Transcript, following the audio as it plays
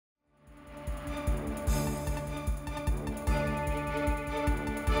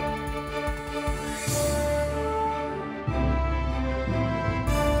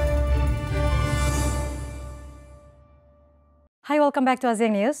Welcome back to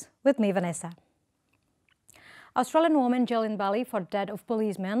ASEAN News with me, Vanessa. Australian woman jailed in Bali for death of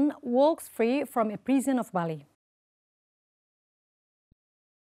policeman walks free from a prison of Bali.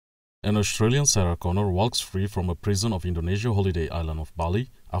 An Australian Sarah Connor walks free from a prison of Indonesia holiday island of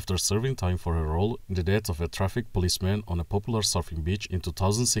Bali after serving time for her role in the death of a traffic policeman on a popular surfing beach in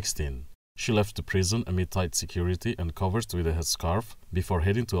 2016. She left the prison amid tight security and covered with a headscarf before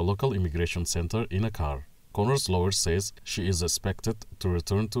heading to a local immigration center in a car. Connor's lawyer says she is expected to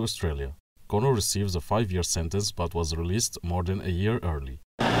return to Australia. Connor receives a 5-year sentence but was released more than a year early.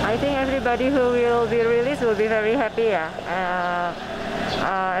 I think everybody who will be released will be very happy,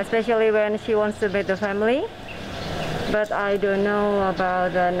 especially when she wants to meet the family. But I don't know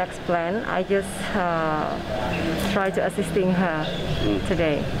about the next plan. I just try to assisting her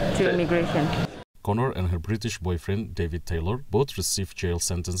today to immigration. Connor and her British boyfriend David Taylor both received jail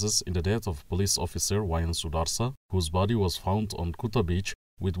sentences in the death of police officer Wayan Sudarsa, whose body was found on Kuta Beach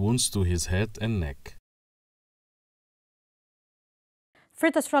with wounds to his head and neck.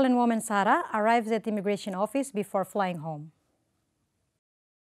 Freed Australian woman Sarah arrives at the immigration office before flying home.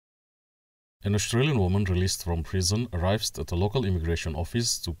 An Australian woman released from prison arrives at a local immigration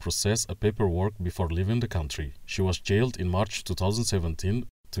office to process a paperwork before leaving the country. She was jailed in March 2017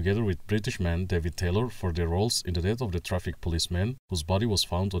 together with British man David Taylor for their roles in the death of the traffic policeman whose body was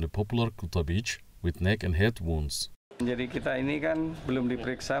found on the popular Kuta Beach with neck and head wounds. Jadi kita ini kan belum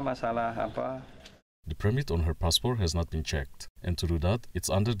diperiksa masalah apa. The permit on her passport has not been checked, and to do that,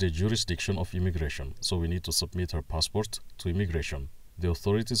 it's under the jurisdiction of immigration, so we need to submit her passport to immigration. The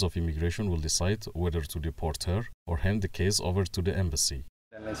authorities of immigration will decide whether to deport her or hand the case over to the embassy.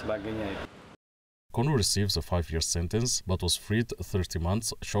 Dan lain sebagainya. Connor receives a 5-year sentence but was freed 30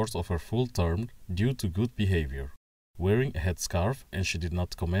 months short of her full term due to good behavior. Wearing a headscarf, and she did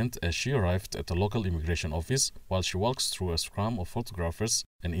not comment as she arrived at the local immigration office while she walks through a scrum of photographers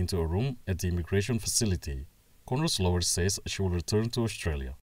and into a room at the immigration facility. Connor's lawyer says she will return to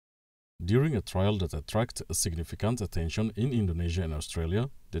Australia. During a trial that attracted significant attention in Indonesia and Australia,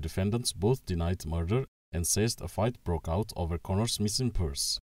 the defendants both denied murder and says a fight broke out over Connor's missing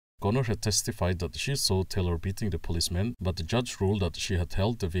purse. Connor had testified that she saw Taylor beating the policeman, but the judge ruled that she had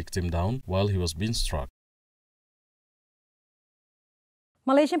held the victim down while he was being struck.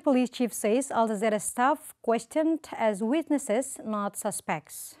 Malaysian police chief says Al Jazeera staff questioned as witnesses, not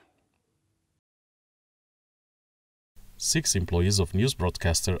suspects. 6 employees of news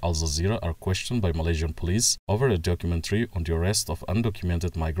broadcaster Al Jazeera are questioned by Malaysian police over a documentary on the arrest of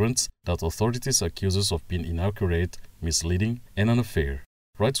undocumented migrants that authorities accuse of being inaccurate, misleading, and unfair.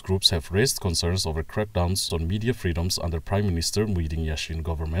 Rights groups have raised concerns over crackdowns on media freedoms under Prime Minister Muhyiddin Yassin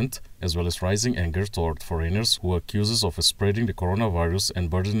government, as well as rising anger toward foreigners who accuse of spreading the coronavirus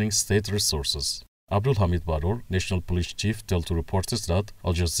and burdening state resources. Abdul Hamid Bador, National Police Chief, told to reporters that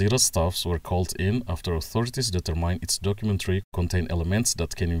Al Jazeera staffs were called in after authorities determined its documentary contained elements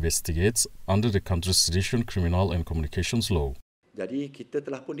that can investigate under the country's sedition, criminal and communications law. Jadi kita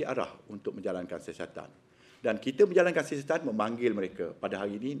telah pun diarah untuk menjalankan siasatan. Dan kita menjalankan siasatan memanggil mereka. Pada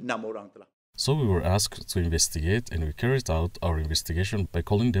hari ini 6 orang telah. So we were asked to investigate and we carried out our investigation by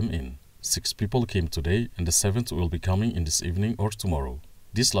calling them in. 6 people came today and the 7th will be coming in this evening or tomorrow.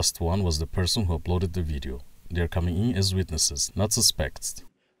 This last one was the person who uploaded the video. They are coming in as witnesses, not suspects.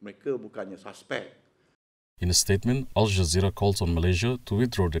 Mereka bukannya suspek. In a statement, Al Jazeera called on Malaysia to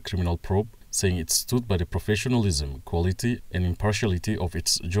withdraw the criminal probe, saying it stood by the professionalism, quality and impartiality of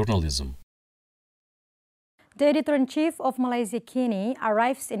its journalism. The editor-in-chief of Malaysia Kini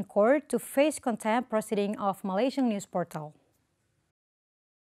arrives in court to face contempt proceeding of Malaysian news portal.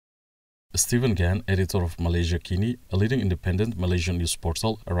 Stephen Gan, editor of Malaysia Kini, a leading independent Malaysian news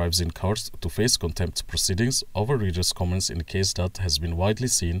portal, arrives in court to face contempt proceedings over readers' comments in a case that has been widely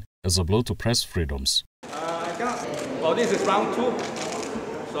seen as a blow to press freedoms. Well, this is round 2.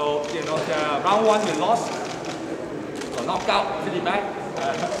 So, round 1 we lost. So, knockout, pretty bad,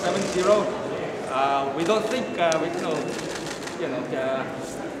 7-0. We don't think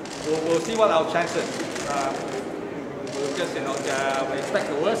we'll see what our chances. We'll just we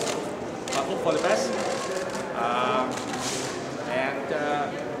expect the worst, but hope for the best.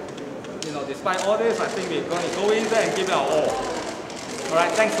 Despite all this, I think we're going to go in there and give it our all. All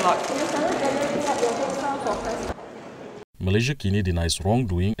right, thanks a lot. Malaysia Kini denies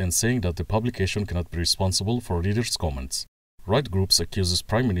wrongdoing and saying that the publication cannot be responsible for readers' comments. Right groups accuses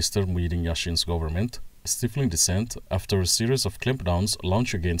Prime Minister Muhyiddin Yassin's government stifling dissent after a series of clampdowns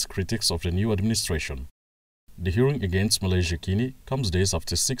launched against critics of the new administration. The hearing against Malaysia Kini comes days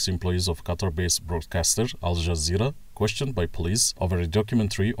after 6 employees of Qatar-based broadcaster Al Jazeera questioned by police over a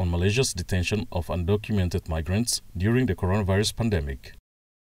documentary on Malaysia's detention of undocumented migrants during the coronavirus pandemic.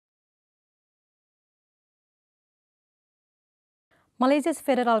 Malaysia's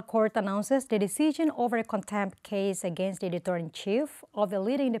federal court announces the decision over a contempt case against the editor-in-chief of the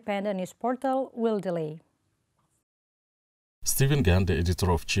leading independent news portal will delay. Stephen Gan, the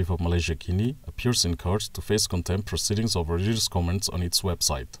editor-in-chief of Malaysia Kini, appears in court to face contempt proceedings over readers' comments on its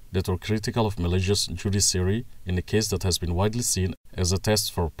website that were critical of Malaysia's judiciary in a case that has been widely seen as a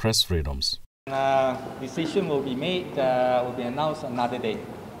test for press freedoms. Decision will be made, will be announced another day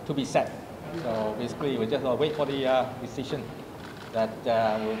to be set. So basically, we'll just wait for the decision. That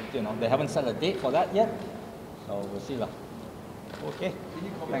they haven't set a date for that yet, so we'll see. Okay,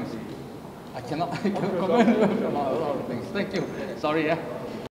 thanks. I cannot comment on a lot of things. Thank you. Sorry.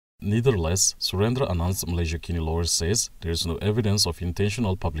 Nevertheless, Surendra Anand's Malaysia Kini lawyer says there is no evidence of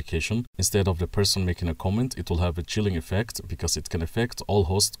intentional publication. Instead of the person making a comment, it will have a chilling effect because it can affect all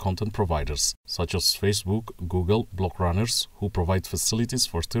host content providers, such as Facebook, Google, blog runners, who provide facilities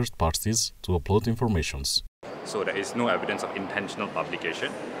for third parties to upload informations. So there is no evidence of intentional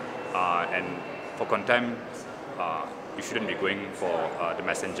publication, and for contempt, you shouldn't be going for the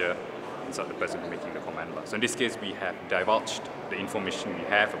messenger instead of the person making the comment. So in this case, we have divulged the information we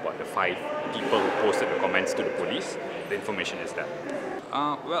have about the 5 people who posted the comments to the police. The information is that.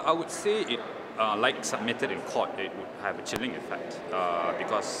 Well, I would say it, like submitted in court, it would have a chilling effect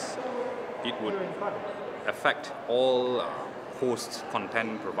because it would affect all host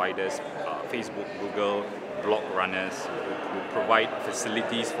content providers, Facebook, Google, blog runners who provide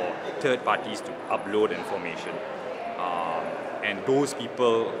facilities for third parties to upload information. And those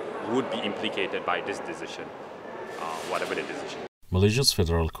people would be implicated by this decision, whatever the decision. Malaysia's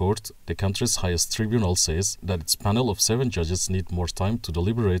federal court, the country's highest tribunal, says that its panel of 7 judges need more time to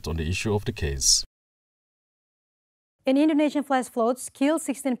deliberate on the issue of the case. An Indonesian flash floods killed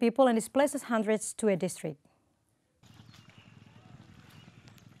 16 people and displaces hundreds to a district.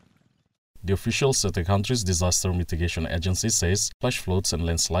 The officials at the country's disaster mitigation agency says flash floods and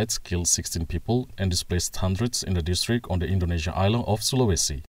landslides killed 16 people and displaced hundreds in the district on the Indonesian island of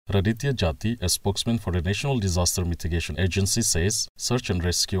Sulawesi. Raditya Jati, a spokesman for the National Disaster Mitigation Agency, says search and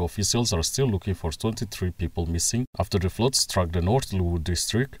rescue officials are still looking for 23 people missing after the floods struck the North Luwu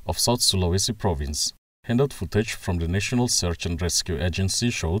district of South Sulawesi province. Handout footage from the National Search and Rescue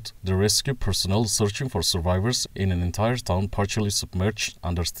Agency showed the rescue personnel searching for survivors in an entire town partially submerged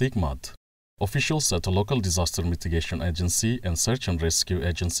under thick mud. Officials at the local disaster mitigation agency and search and rescue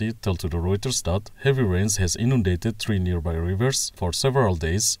agency tell to the Reuters that heavy rains has inundated 3 nearby rivers for several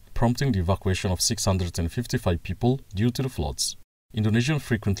days, prompting the evacuation of 655 people due to the floods. Indonesians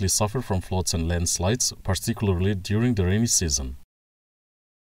frequently suffer from floods and landslides, particularly during the rainy season.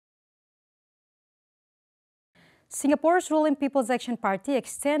 Singapore's ruling People's Action Party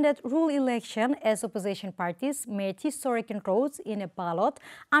extended rule election as opposition parties made historic inroads in a ballot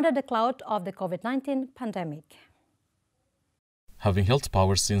under the cloud of the COVID-19 pandemic. Having held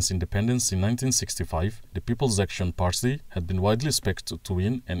power since independence in 1965, the People's Action Party had been widely expected to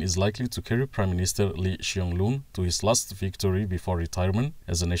win and is likely to carry Prime Minister Lee Hsien Loong to his last victory before retirement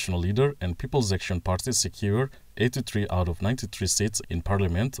as a national leader, and People's Action Party secure 83 out of 93 seats in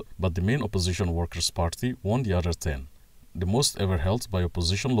Parliament, but the main opposition Workers' Party won the other 10. The most ever held by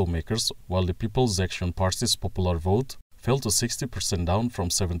opposition lawmakers, while the People's Action Party's popular vote fell to 60% down from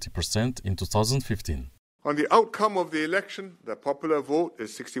 70% in 2015. On the outcome of the election, the popular vote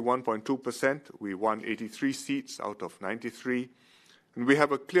is 61.2%. We won 83 seats out of 93, and we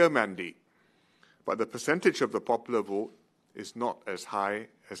have a clear mandate. But the percentage of the popular vote is not as high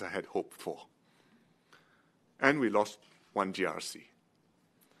as I had hoped for. And we lost 1 GRC.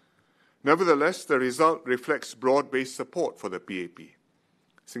 Nevertheless, the result reflects broad-based support for the PAP.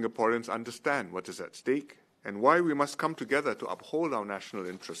 Singaporeans understand what is at stake and why we must come together to uphold our national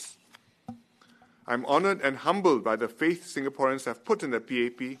interests. I'm honoured and humbled by the faith Singaporeans have put in the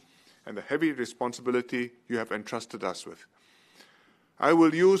PAP and the heavy responsibility you have entrusted us with. I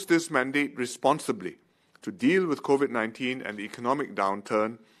will use this mandate responsibly to deal with COVID-19 and the economic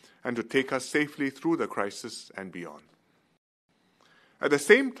downturn and to take us safely through the crisis and beyond. At the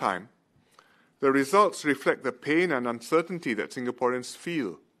same time, the results reflect the pain and uncertainty that Singaporeans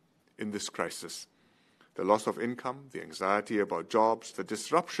feel in this crisis. The loss of income, the anxiety about jobs, the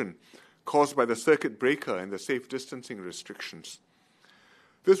disruption caused by the circuit breaker and the safe distancing restrictions.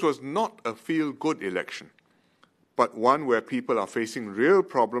 This was not a feel-good election, but one where people are facing real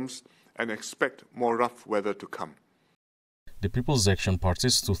problems and expect more rough weather to come. The People's Action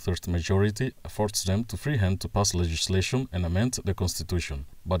Party's two-thirds majority forced them to freehand to pass legislation and amend the constitution,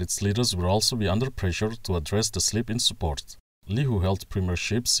 but its leaders will also be under pressure to address the slip in support. Lee, who held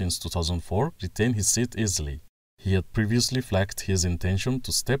premiership since 2004, retained his seat easily. He had previously flagged his intention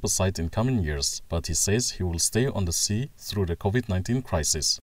to step aside in coming years, but he says he will stay on the sea through the COVID-19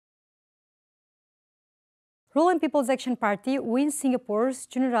 crisis. Ruling People's Action Party wins Singapore's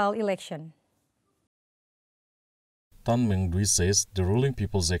general election. Tan Meng Dui says the ruling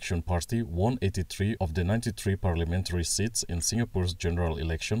People's Action Party won 83 of the 93 parliamentary seats in Singapore's general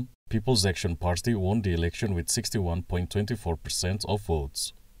election. People's Action Party won the election with 61.24% of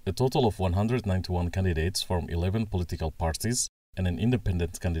votes. A total of 191 candidates from 11 political parties and an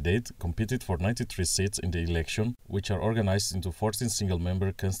independent candidate competed for 93 seats in the election, which are organized into 14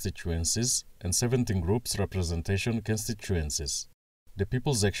 single-member constituencies and 17 groups representation constituencies. The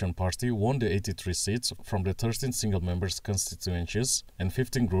People's Action Party won the 83 seats from the 13 single-member constituencies and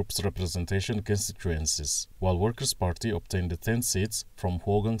 15 groups representation constituencies, while Workers' Party obtained the 10 seats from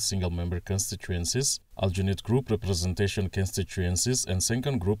Hougang single-member constituencies, Aljunied group representation constituencies and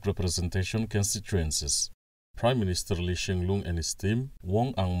Sengkang group representation constituencies. Prime Minister Lee Hsien Loong and his team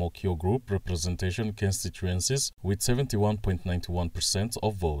won Ang Mo Kio group representation constituencies with 71.91%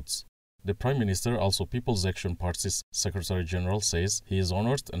 of votes. The Prime Minister, also People's Action Party's Secretary General, says he is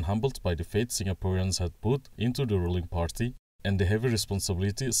honored and humbled by the faith Singaporeans had put into the ruling party and the heavy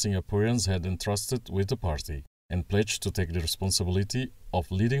responsibility Singaporeans had entrusted with the party, and pledged to take the responsibility of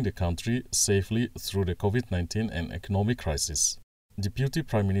leading the country safely through the COVID-19 and economic crisis. Deputy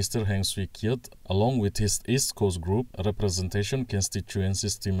Prime Minister Heng Swee Keat, along with his East Coast Group representation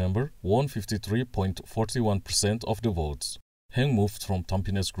constituencies team member, won 53.41% of the votes. Heng moved from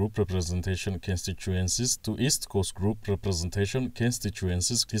Tampines Group representation constituencies to East Coast Group representation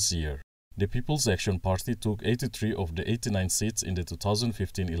constituencies this year. The People's Action Party took 83 of the 89 seats in the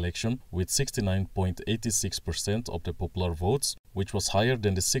 2015 election with 69.86% of the popular votes, which was higher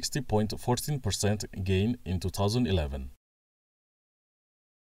than the 60.14% gain in 2011.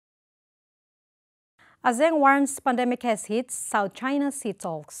 ASEAN warns pandemic has hit South China Sea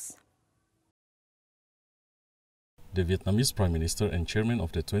talks. The Vietnamese Prime Minister and Chairman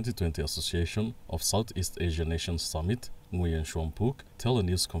of the 2020 Association of Southeast Asian Nations Summit, Nguyen Xuan Phuc, tell a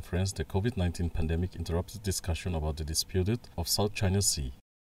news conference the COVID-19 pandemic interrupted discussion about the disputed of South China Sea.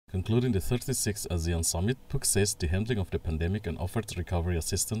 Concluding the 36th ASEAN Summit, Phuc says the handling of the pandemic and offered recovery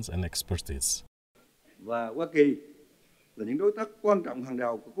assistance and expertise. Và Hoa Kỳ là những đối tác quan trọng hàng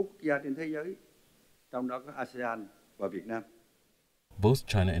đầu của các quốc gia trên thế giới, trong đó có ASEAN và Việt Nam. Both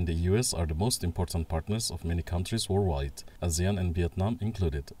China and the US are the most important partners of many countries worldwide, ASEAN and Vietnam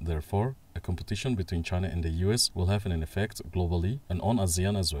included. Therefore, a competition between China and the US will have an effect globally and on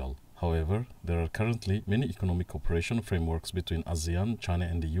ASEAN as well. However, there are currently many economic cooperation frameworks between ASEAN, China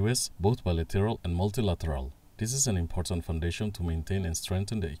and the US, both bilateral and multilateral. This is an important foundation to maintain and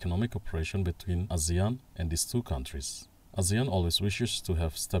strengthen the economic cooperation between ASEAN and these two countries. ASEAN always wishes to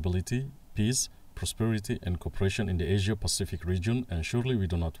have stability, peace, prosperity and cooperation in the Asia-Pacific region, and surely we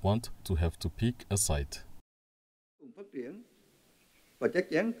do not want to have to pick a side. Phát triển và chắc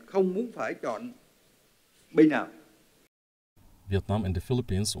chắn không muốn phải chọn bên nào. Vietnam and the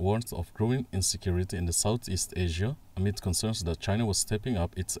Philippines warned of growing insecurity in the Southeast Asia amid concerns that China was stepping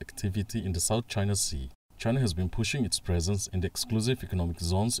up its activity in the South China Sea. China has been pushing its presence in the exclusive economic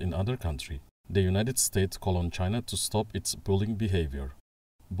zones in other countries. The United States called on China to stop its bullying behavior.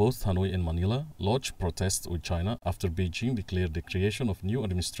 Both Hanoi and Manila lodged protests with China after Beijing declared the creation of new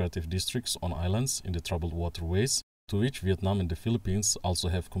administrative districts on islands in the troubled waterways, to which Vietnam and the Philippines also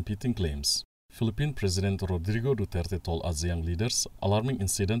have competing claims. Philippine President Rodrigo Duterte told ASEAN leaders alarming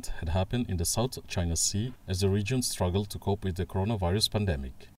incident had happened in the South China Sea as the region struggled to cope with the coronavirus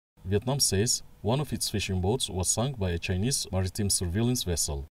pandemic. Vietnam says one of its fishing boats was sunk by a Chinese maritime surveillance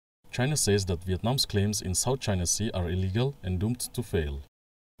vessel. China says that Vietnam's claims in South China Sea are illegal and doomed to fail.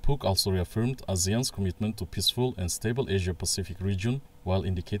 Phuc also reaffirmed ASEAN's commitment to peaceful and stable Asia-Pacific region, while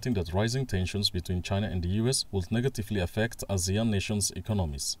indicating that rising tensions between China and the US would negatively affect ASEAN nations'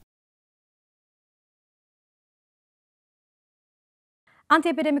 economies.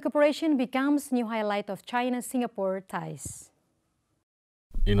 Anti-epidemic cooperation becomes new highlight of China-Singapore ties.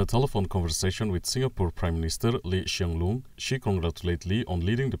 In a telephone conversation with Singapore Prime Minister Lee Hsien Loong, she congratulated Lee on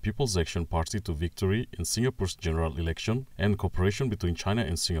leading the People's Action Party to victory in Singapore's general election, and cooperation between China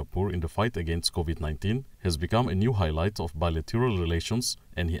and Singapore in the fight against COVID-19 has become a new highlight of bilateral relations,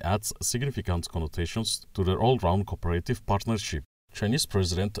 and he adds significant connotations to their all-round cooperative partnership. Chinese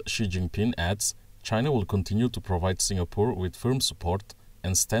President Xi Jinping adds, China will continue to provide Singapore with firm support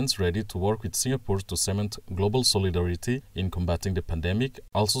and stands ready to work with Singapore to cement global solidarity in combating the pandemic,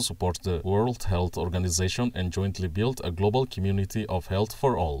 also support the World Health Organization and jointly build a global community of health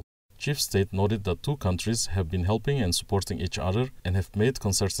for all. Chief State noted that two countries have been helping and supporting each other and have made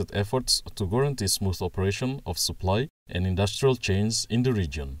concerted efforts to guarantee smooth operation of supply and industrial chains in the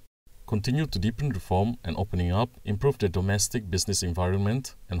region. Continue to deepen reform and opening up, improve the domestic business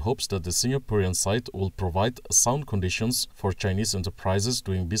environment, and hopes that the Singaporean side will provide sound conditions for Chinese enterprises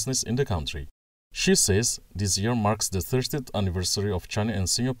doing business in the country. She says this year marks the 30th anniversary of China and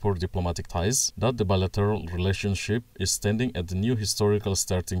Singapore diplomatic ties, that the bilateral relationship is standing at the new historical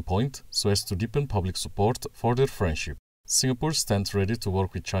starting point so as to deepen public support for their friendship. Singapore stands ready to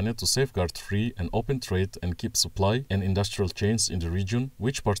work with China to safeguard free and open trade and keep supply and industrial chains in the region,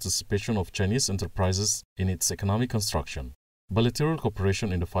 with participation of Chinese enterprises in its economic construction. Bilateral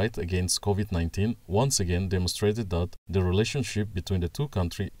cooperation in the fight against COVID-19 once again demonstrated that the relationship between the two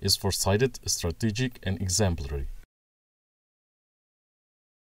countries is foresighted, strategic, and exemplary.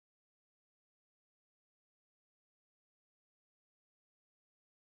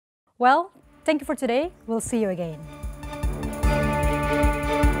 Well, thank you for today. We'll see you again.